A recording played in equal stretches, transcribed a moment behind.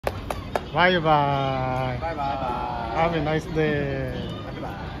Bye bye. Bye bye. Have a nice day. Bye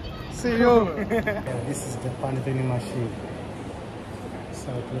bye. See you. This is Japan vending machine. So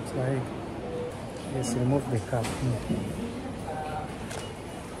it looks like. Let's remove the cap.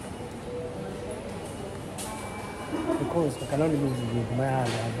 Because I can only move with my hand.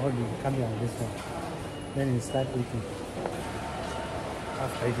 I've already camera on this one. Then you start eating.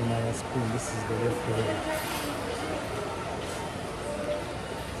 After eating my spoon, this is the leftover.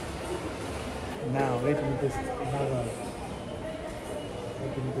 Now let me just another.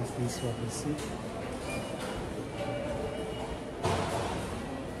 Let me just this one. You see.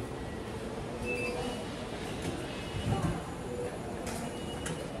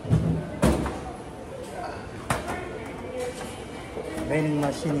 Vending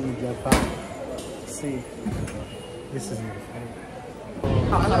machine in Japan. See, this is my friend.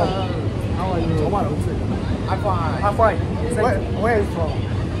 Hello. How are you? I'm fine. I'm fine. Where are you from?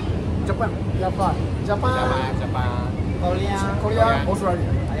 Japan. Japan. Japan. Japan. Korea. Korea.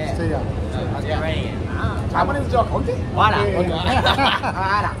 Australia. Australia. Australia. Japanese joke. Okay. Wala.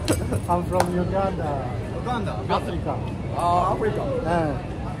 I'm from Uganda. Uganda. Africa. Africa.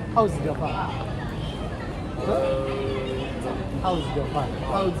 How's Japan? How's Japan?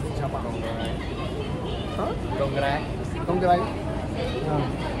 How's Japan? Dongarai. Dongarai?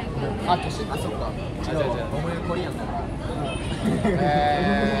 あ、年あ、そっか。違う違う。お前コリアンだから。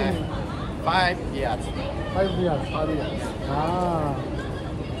5 years. 5 years. 5 years. Ah.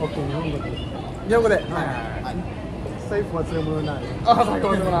 Okay, 日本語で。日本語で。はい。財布忘れ物ない。あ、財布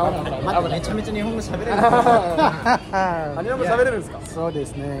忘れ物ない。待って、めちゃめちゃ日本語喋れる。日本語喋れるんですか。そうで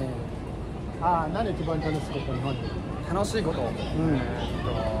すね。あ、何一番楽しいこと日本で。楽しいこと。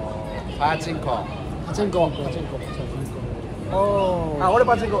パチンコ。パチンコ。あ、俺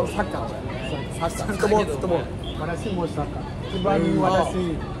パチンコ、サッカー。サッカー。フットボール、フットボール。私もサッカー。一番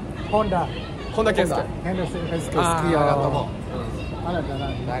私、ホンダ健介。健介好きよ。長友。あなた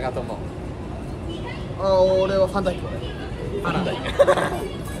何？長友。あ、俺はファンダイク。ファンダイク。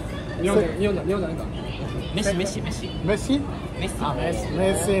日本だなんか。メッシ。メッシ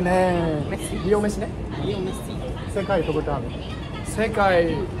ね。リオメッシね。世界飛ぶため。世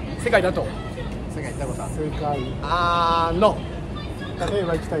界だと。世界行ったことある。世界。の。例え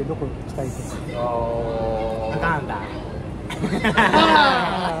ば行きたい、どこ行きたいですか。ウガンダ。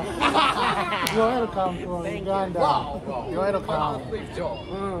You're welcome from Uganda. You're welcome.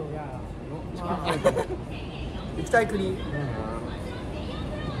 行きたい国。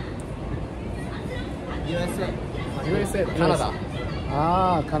USA。カナダ。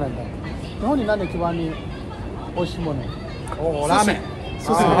ああ、カナダ。日本に何で一番に美味しいもの。ラーメン。寿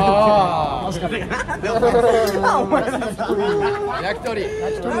司。ああ。確かに。焼き鳥。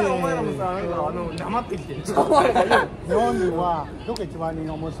お前らもさ、なんか黙ってきてる。日本にはどこ一番に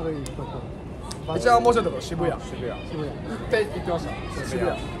面白いところ。一番面白いところ渋谷。行ってました。渋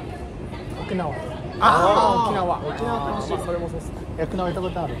谷。沖縄。沖縄楽しい。それもそうっす。沖縄行ったこ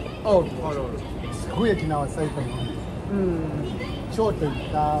とある？すごい沖縄最高に。京都行っ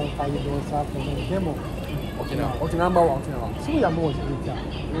た街道さ、でも沖縄ナンバーワン沖縄。渋谷も行った。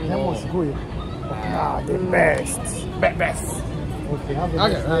でもすごい沖縄でbest。Okay, have a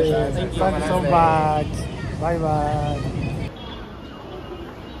nice day. Thank you so much. Bye bye.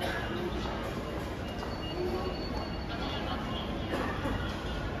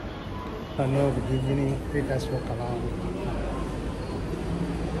 Hello, good evening. Let us walk around.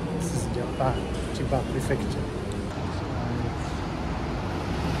 This is Japan, Chiba Prefecture.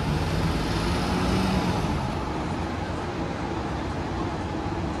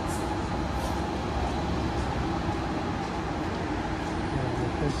 The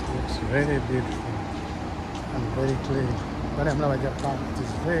place looks very beautiful and very clean. But I'm not Japan. It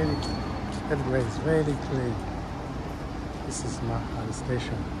is everywhere is very clean. This is Makuharihongo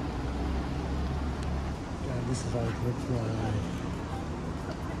Station. This is how it looks like.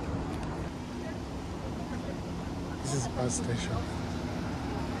 This is bus station.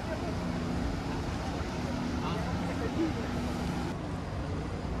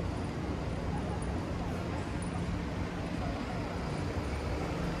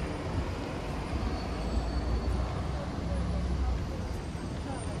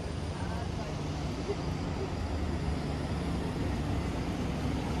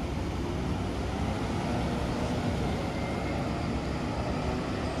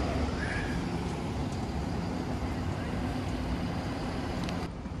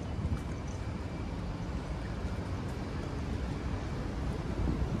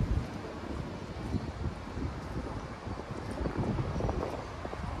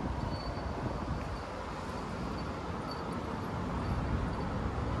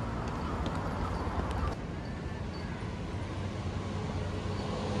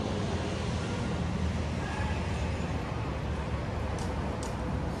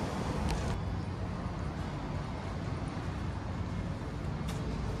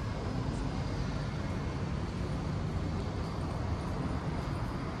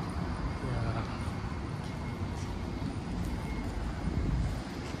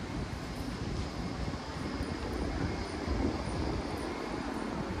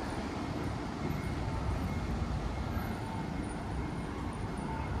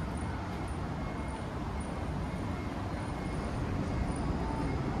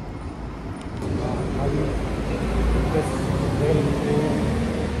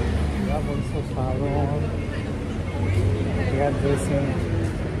 have also salon, hairdressing.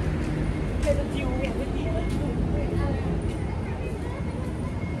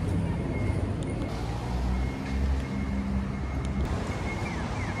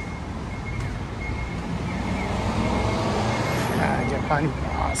 Japan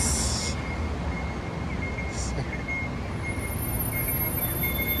bus.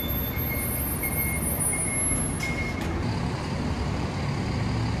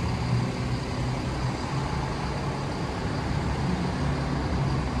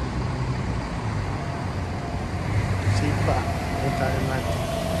 Cheaper, retirement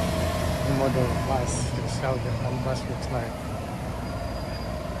model bus. This is how Japan bus looks like.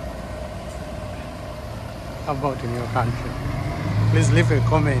 How about in your country? Please leave a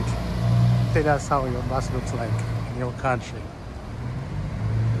comment. Tell us how your bus looks like in your country.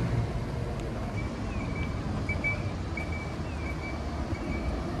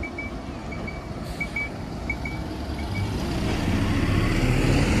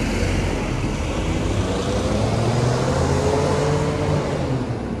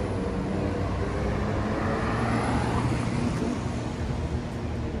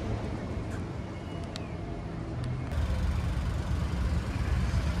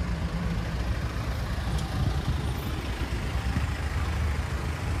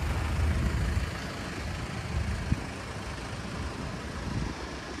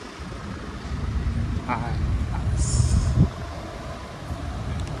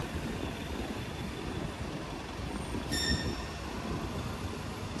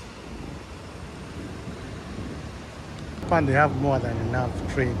 Japan, they have more than enough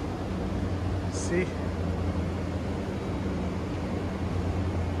train. See?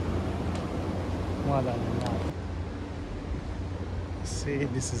 More than enough. See,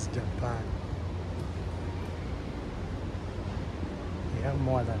 this is Japan. They have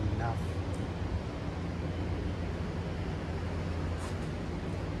more than enough.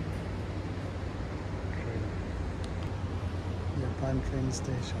 Japan train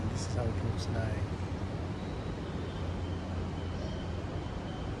station. This is how it looks like.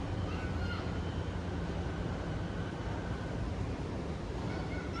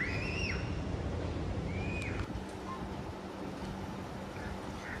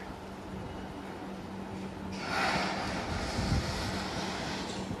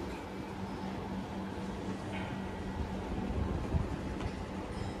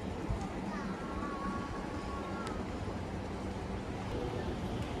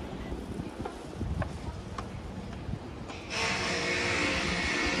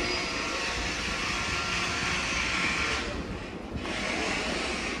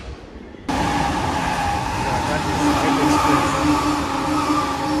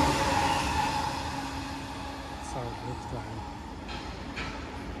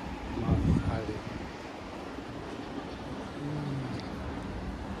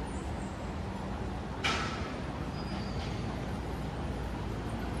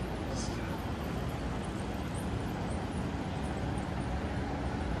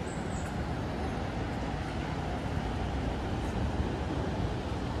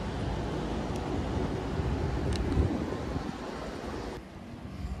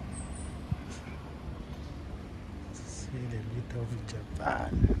 Of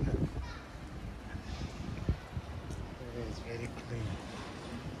Japan. It is very clean.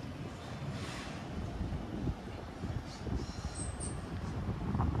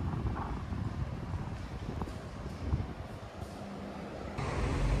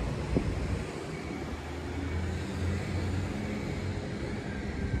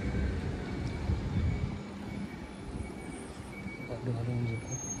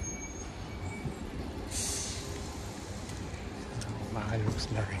 Looks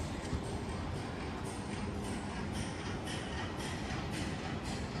like.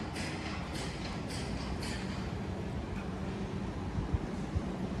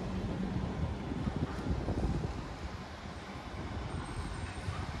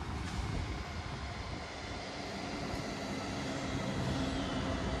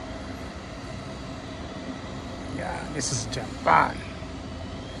 Yeah, this is Japan.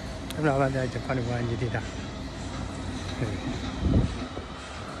 I'm not going to Japan one did that.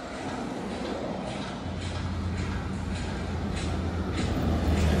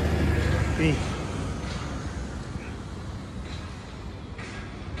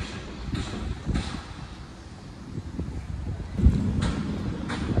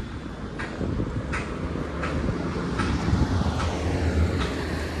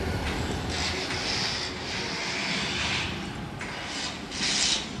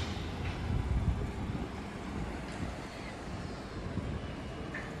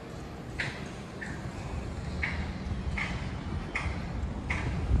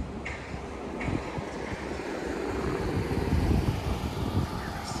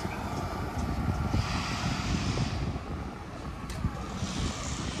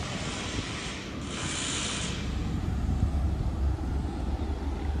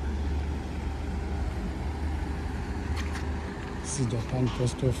 This is Japan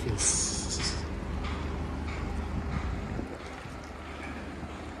Post Office.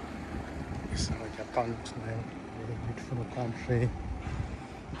 This is Japan, it's my very beautiful country.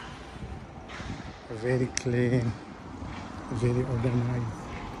 Very clean, very organized.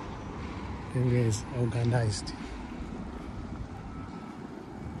 Everywhere is organized.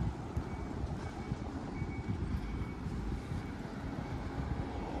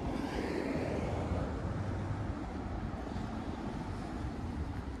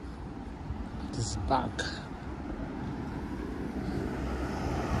 This back.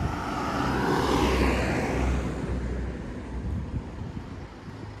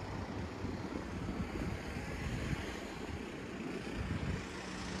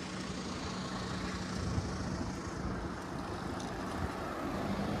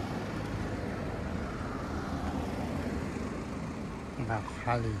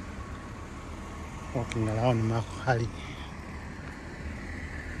 Makuharihongo, walking around Makuharihongo.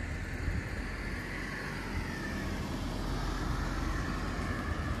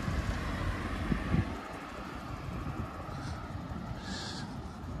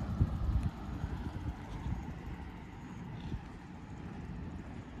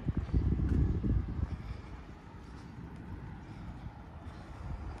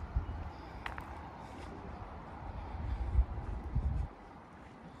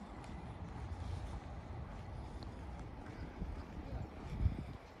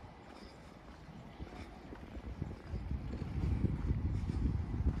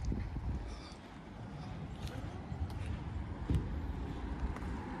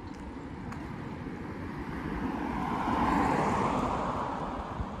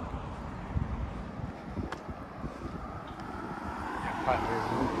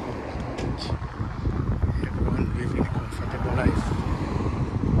 Everyone living a comfortable life.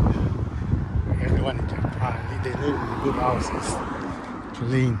 Everyone in Japan, they live in good houses,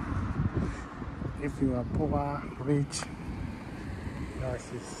 clean. If you are poor, rich, yours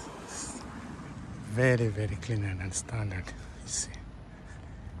is very, very clean and standard. You see,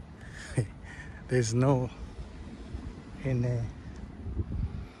 there's no any.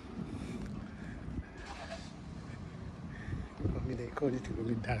 They call it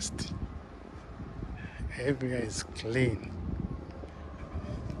really dust. Everywhere is clean.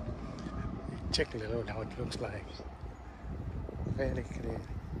 Check the road how it looks like. Very clean.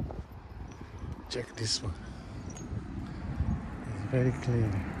 Check this one. It's very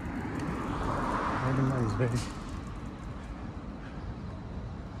clean. Everyone is very.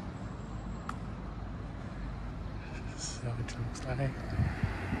 This is how it looks like.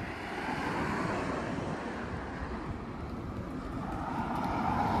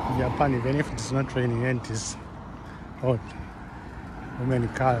 Japan, even if it's not raining and it's hot, women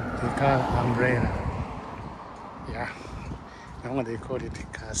call umbrella. Yeah, now they call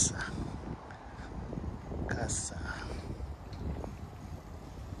it casa. Casa.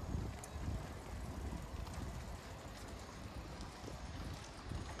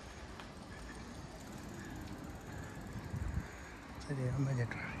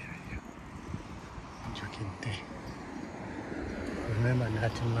 Remember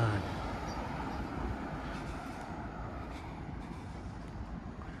that man.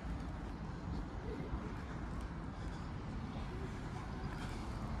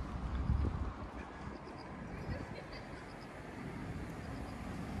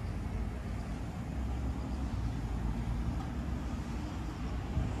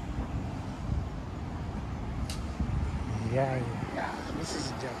 Yeah, this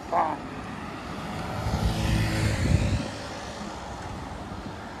is Japan.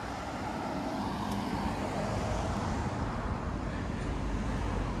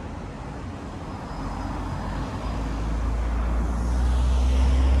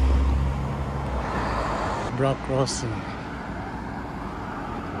 Brock crossing.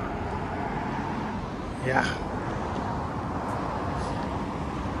 Yeah.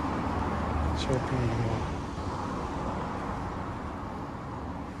 Shopping mall.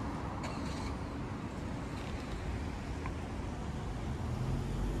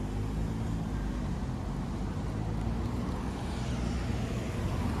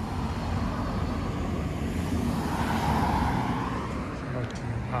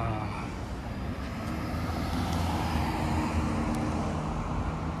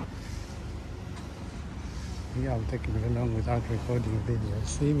 Yeah, I'm taking very long without recording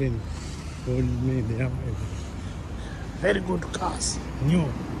videos. Even told me they have very good cars, new.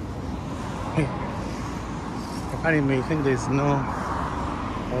 Apparently, may think there's no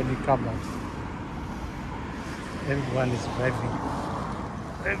body cover. Everyone is driving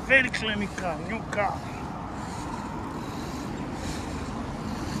a very clean car, new car.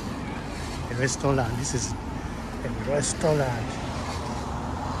 a restaurant. This is a restaurant.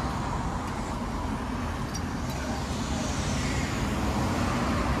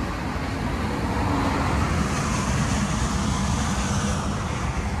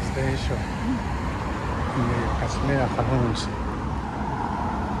 Station. Makuharihongo Station.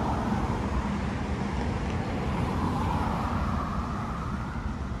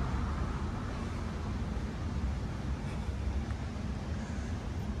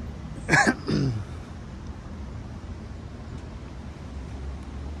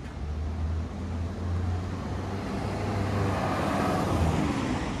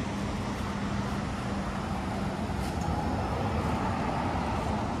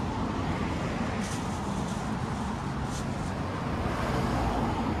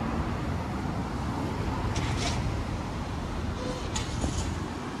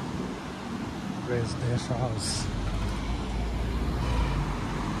 Residential house.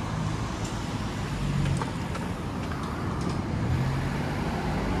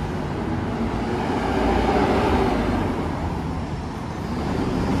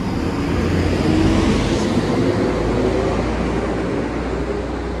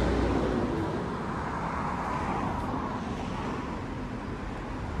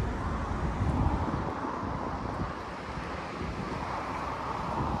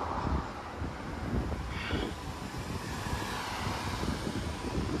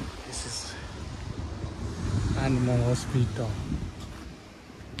 Animal hospital,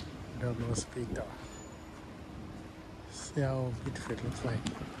 dog hospital. See how beautiful it looks like.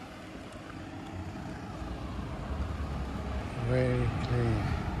 Very clean,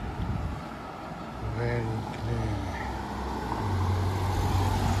 very clean.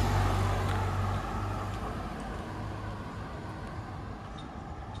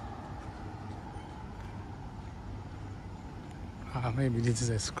 Maybe this is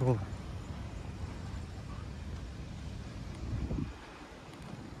a school.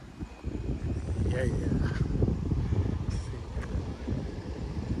 Yeah. See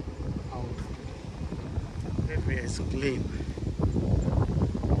how everywhere is clean.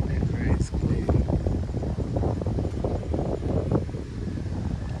 Everywhere is clean.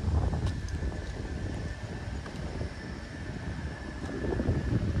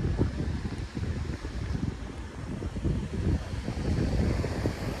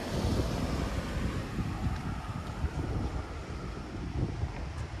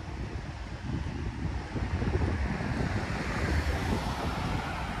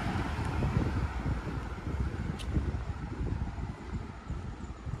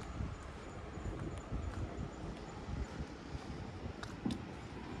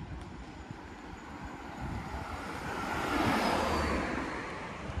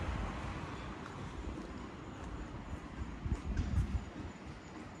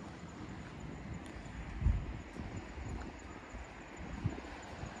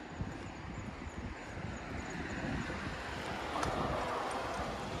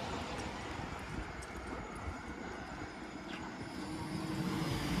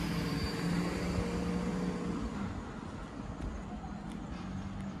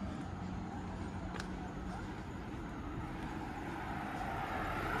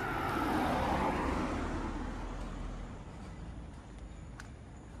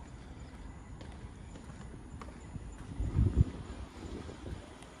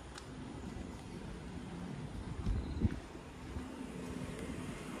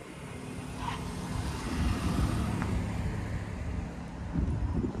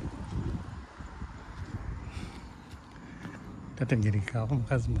 Tatengirika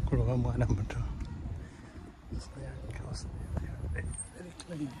omukazi mukulu oba mwana muto. Very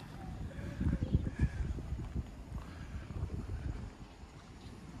clean.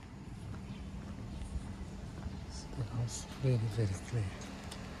 The house very clean.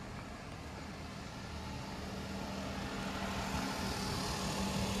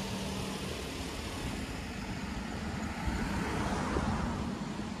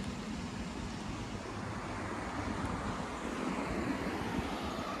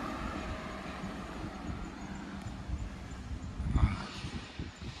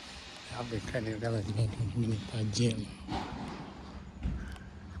 Kan ni dalam ini tajam.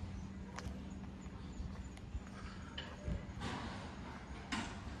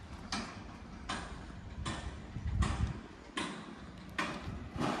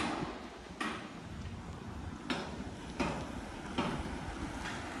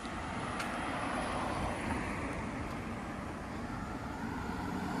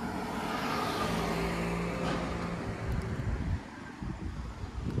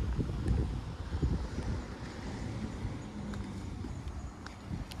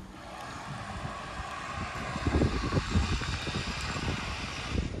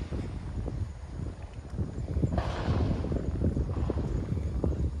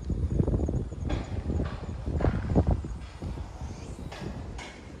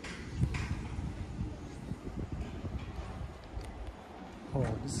 Oh,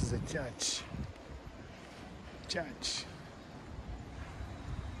 this is a church. Church.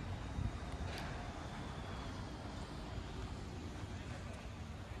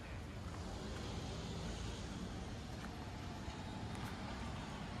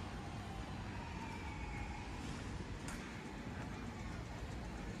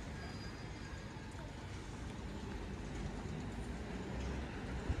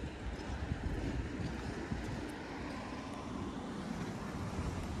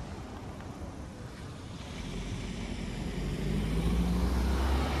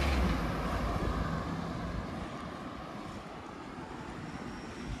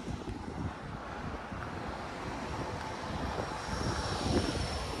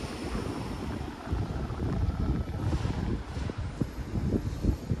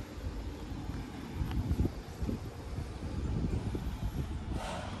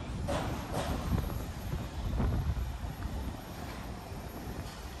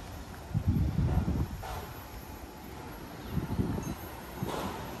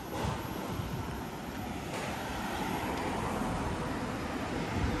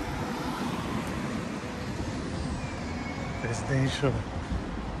 Residential.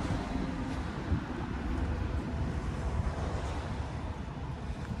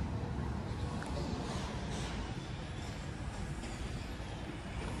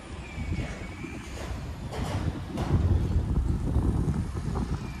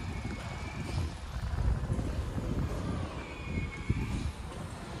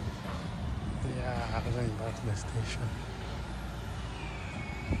 Yeah, I'm going back to the station.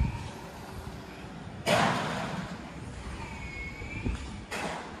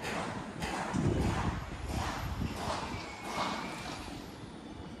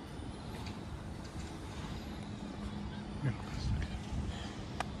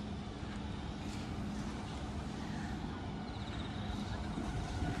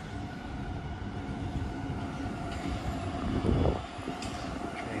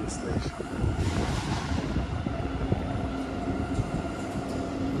 Train station.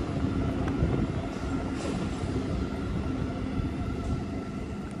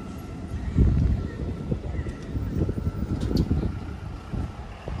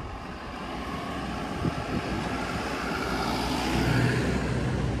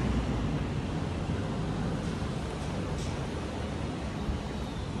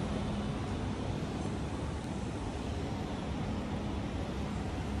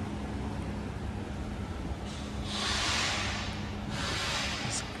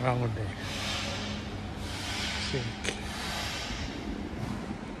 It's crowded. Shake.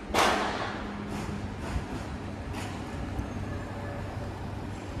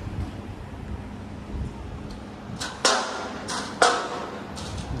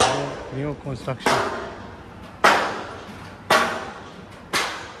 New construction.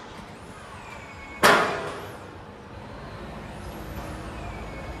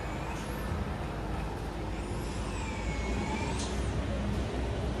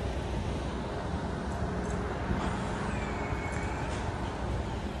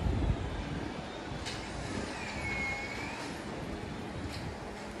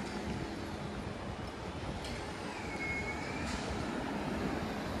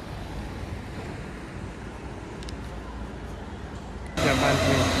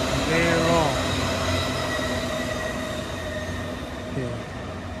 Very wrong. Yeah.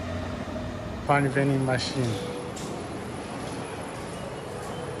 Pan vending machine.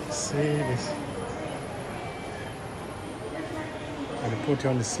 See this. And you put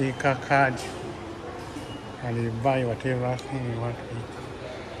on the Sika card and you buy whatever thing you want to eat.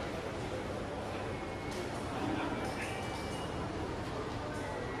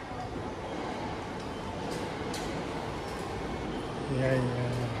 Yeah.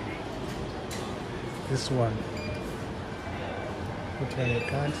 This one. Put on your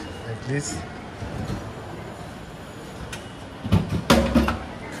card like this.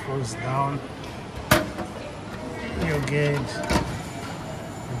 Goes down. You get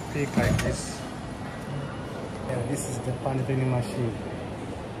you pick like this. Yeah, this is the pan vending machine.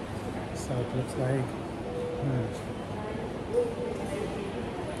 So it looks like.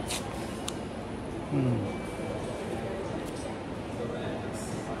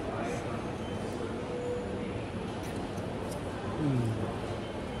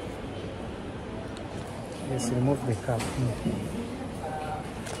 Let's remove the cup.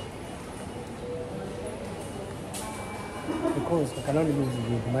 Because I cannot use it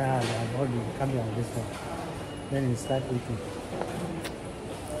with my hand, I'm already coming on this one. Then you start eating.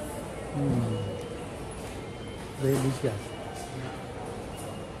 Very delicious.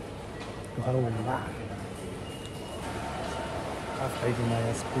 After eating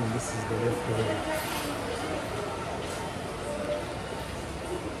my spoon, this is the leftover.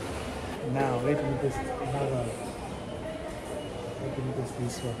 Now let me just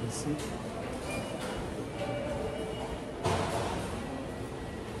this one. You see?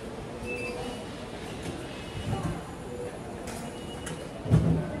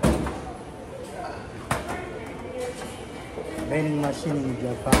 Vending machine in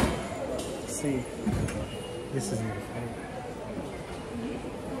Japan. See, this is my favorite.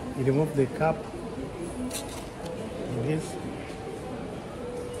 You remove the cup, like this,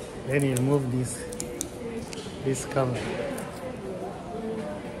 then you remove this cover.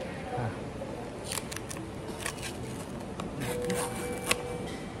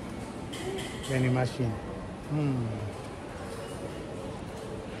 Vending machine.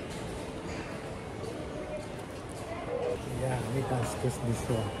 Yeah, we can sketch this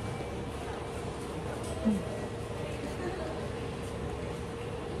one.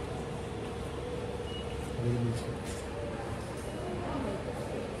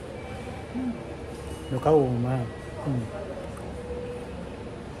 Look how man.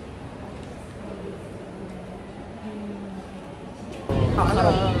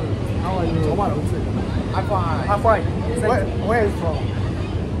 How are you? I'm fine. I'm fine. Where is from?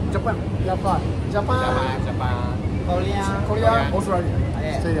 Japan. Korea. Australia.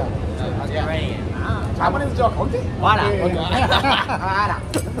 Australia. Japanese joke. Okay.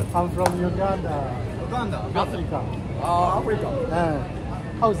 I'm from Uganda. Africa. Africa.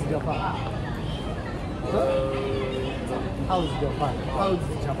 How's Japan? How's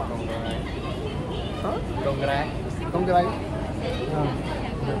Japan?どんぐらい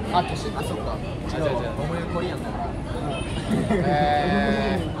あ、年あ、そっか違うわお前コリアンだから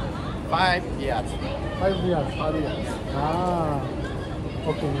5 years 5 years. 5 years OK、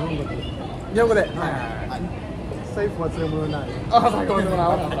日本語で。日本語で財布忘れ物ない。あ、最高でもな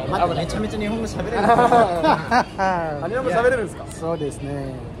待ってめちゃめちゃ日本語喋れる日本語喋れるんですかそうです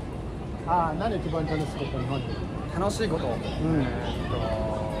ね。何が一番楽しいこと日本で？楽しいこと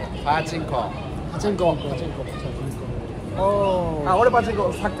パチンコあ、俺パチン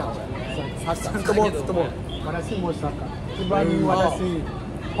コサッカーフットボール私もサッカー。一番に私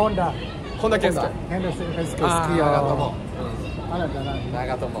本田健介好きよ。あなた何？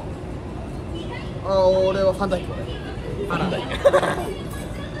長友俺はファンダイク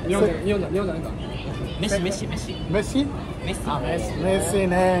日本じゃないかメッシメッシ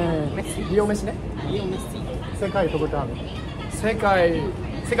ね。リオメシね世界飛ぶため。世界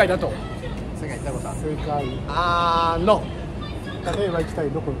だと世界行ったことある世界。の例えば行きたい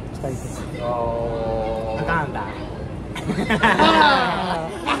どこ行きたいです。ウガンダ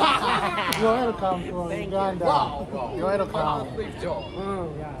You're welcome from Uganda. You're welcome.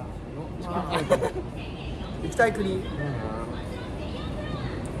 行きたい国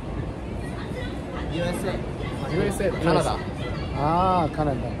USA カナダカ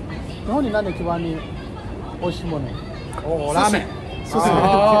ナダ。日本に何で一番に美味しいもの？ラーメン寿司。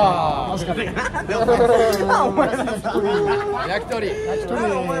焼き鳥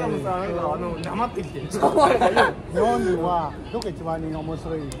お前らもさ、黙ってきてる日本にはどこ一番に面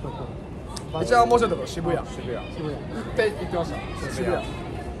白いとこ？一番面白いところ渋谷行ってきました渋谷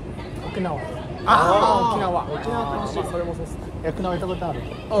沖縄。沖縄楽しいそれもそうっすね沖縄行ったことある？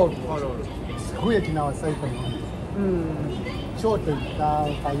すごい沖縄最高に。京都行った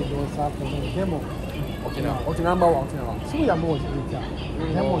街道さでも沖縄ナンバーワン沖縄渋谷もう行った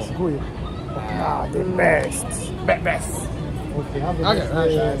でもすごい沖縄でbest Okay, have a nice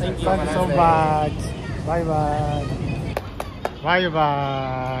day. Thank you so much. Bye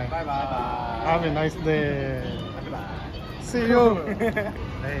bye. Have a nice day. See you.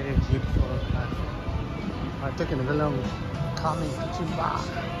 Very beautiful. I'm taking a long coming to Chiba.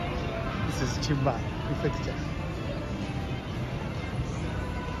 This is Chiba Prefecture.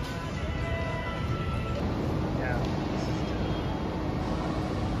 Yeah.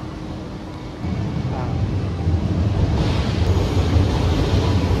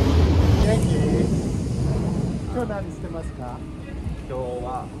 Thank you. 今日何してますか？今日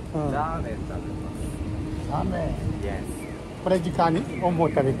はラーメン食べます。ラーメン。Yes。これ時間にもう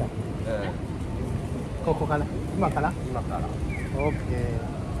食べた。ここから今から。OK。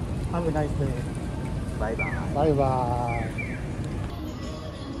Have a nice day. バイバイ。バイバイ。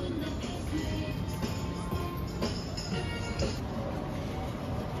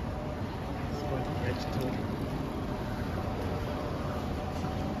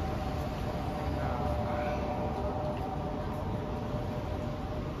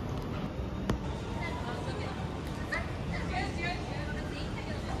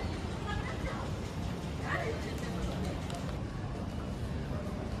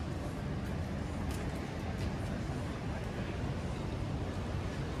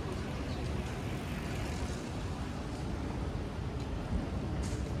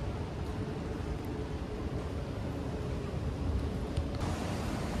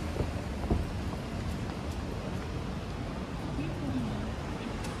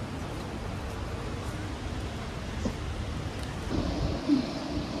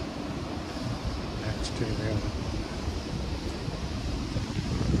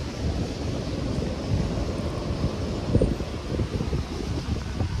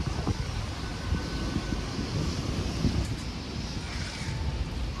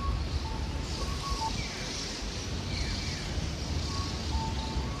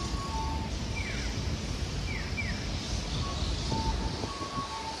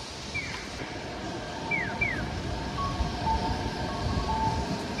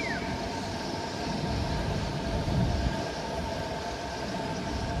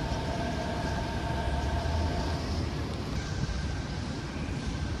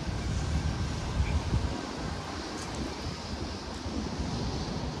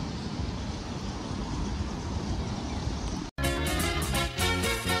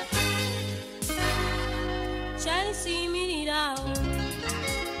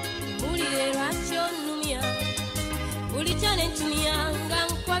cyane tumiyanga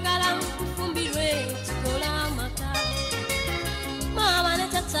nkwagala kufumbirwe tukola amaka mama ne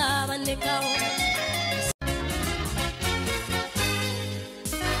tata bandekawo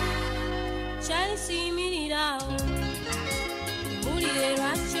cyane simirirawo bulire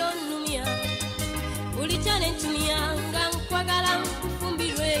lwakyo nnumya buli cyane tumiyanga nkwagala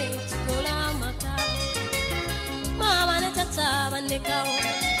kufumbirwe tukola amaka mama ne tata bandekawo